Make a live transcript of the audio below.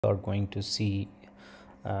are going to see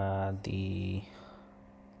the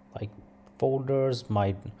like folders,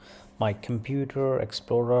 my computer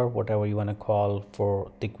explorer, whatever you want to call,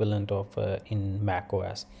 for the equivalent of in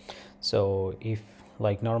macOS. So if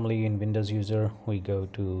like normally in Windows user, we go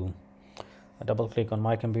to double click on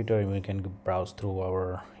my computer and we can browse through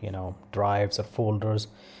our drives or folders.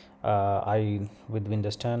 I with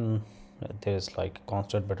Windows 10, there's like a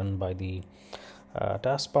constant button by the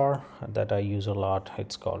taskbar that I use a lot.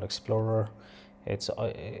 It's called Explorer.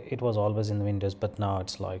 It was always in Windows, but now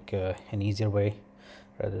it's like an easier way.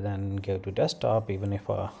 Rather than go to desktop, even if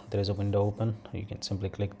there is a window open, you can simply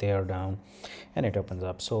click there down and it opens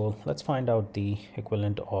up. So let's find out the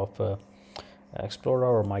equivalent of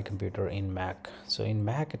Explorer or my computer in Mac. So in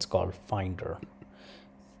Mac it's called Finder,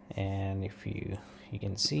 and if you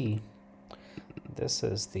can see, this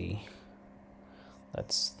is the,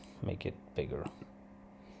 let's make it bigger.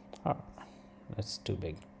 That's too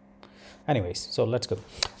big. Anyways, so let's go.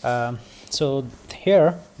 So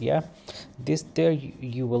here, yeah, this there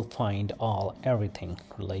you will find everything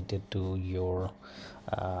related to your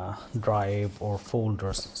drive or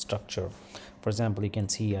folders structure. For example, you can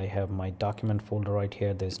see I have my document folder right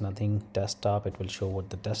here. There's nothing. Desktop, it will show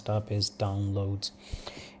what the desktop is, downloads,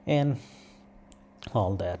 and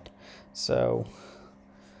all that. So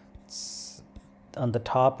on the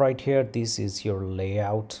top right here, this is your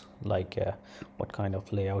layout, like what kind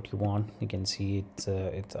of layout you want. You can see it's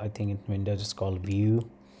I think in Windows it's called view.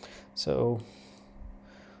 So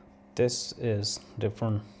this is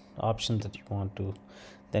different options that you want to,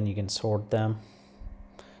 then you can sort them.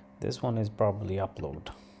 This one is probably upload.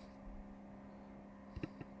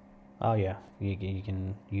 Oh yeah, you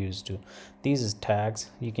can use to, these is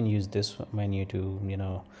tags. You can use this menu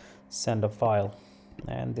to send a file,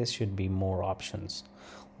 and this should be more options,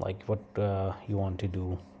 like what you want to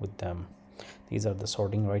do with them. These are the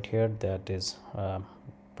sorting right here, that is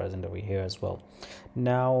present over here as well.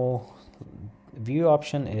 Now view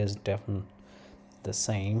option is definitely the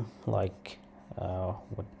same like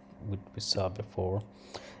what we saw before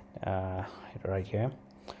right here.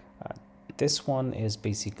 This one is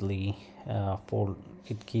basically for,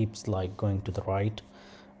 it keeps like going to the right,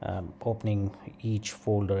 opening each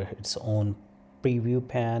folder its own preview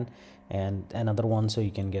pan and another one, so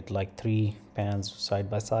you can get like 3 pans side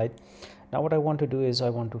by side. Now what I want to do is I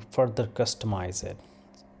want to further customize it.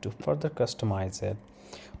 To further customize it,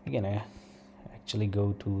 we're gonna actually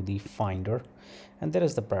go to the Finder, and there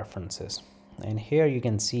is the preferences, and here you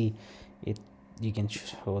can see it, you can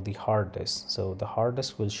show the hard disk. So the hard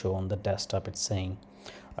disk will show on the desktop, it's saying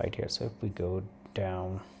right here. So if we go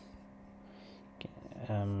down,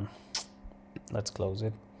 let's close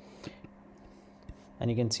it, and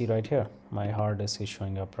you can see right here my hard disk is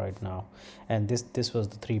showing up right now. And this was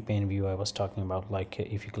the 3-pane view I was talking about. Like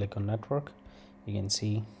if you click on network, you can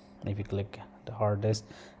see if you click the hard disk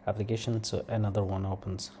application, so another one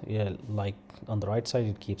opens. Yeah, like on the right side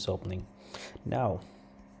it keeps opening. Now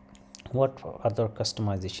what other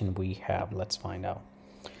customization we have, let's find out.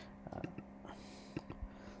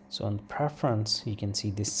 So on preference, you can see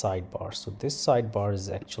this sidebar. So this sidebar is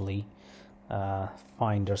actually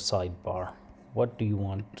Finder sidebar. What do you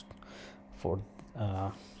want for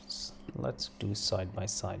let's do side by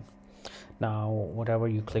side. Now whatever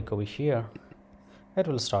you click over here, it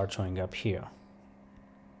will start showing up here,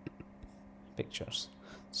 pictures.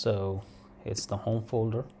 So it's the home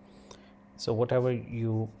folder. So whatever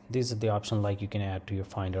these are the option, like you can add to your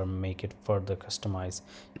Finder, make it further customized.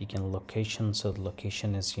 You can location, so the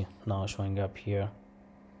location is now showing up here.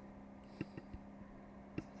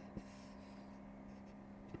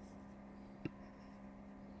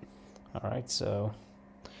 All right, so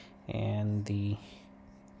and the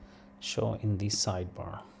show in the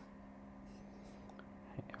sidebar.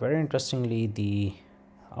 Very interestingly, the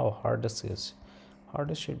hard disk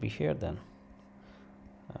should be here then.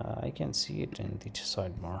 I can see it in the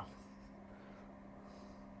sidebar.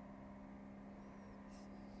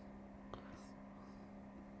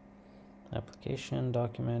 Application,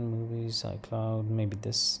 document, movies, iCloud. Maybe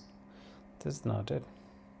this is not it.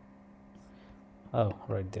 Oh,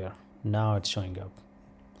 right there. Now it's showing up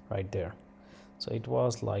right there. So it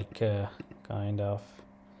was like kind of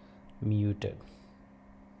muted.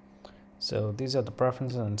 So these are the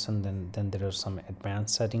preferences, and then there are some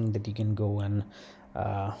advanced settings that you can go and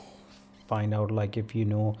find out. Like if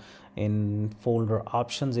in folder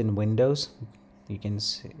options in Windows, you can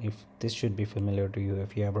see, if this should be familiar to you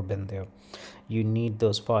if you ever been there, you need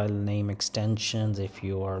those file name extensions if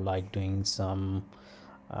you are like doing some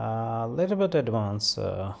little bit advanced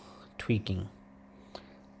tweaking.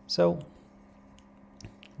 So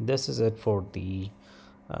this is it for the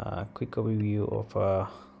quick overview of a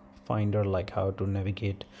finder, like how to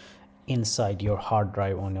navigate inside your hard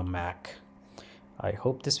drive on your Mac. I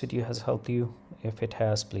hope this video has helped you. If it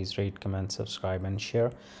has, please rate, comment, subscribe and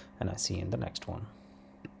share, and I see you in the next one.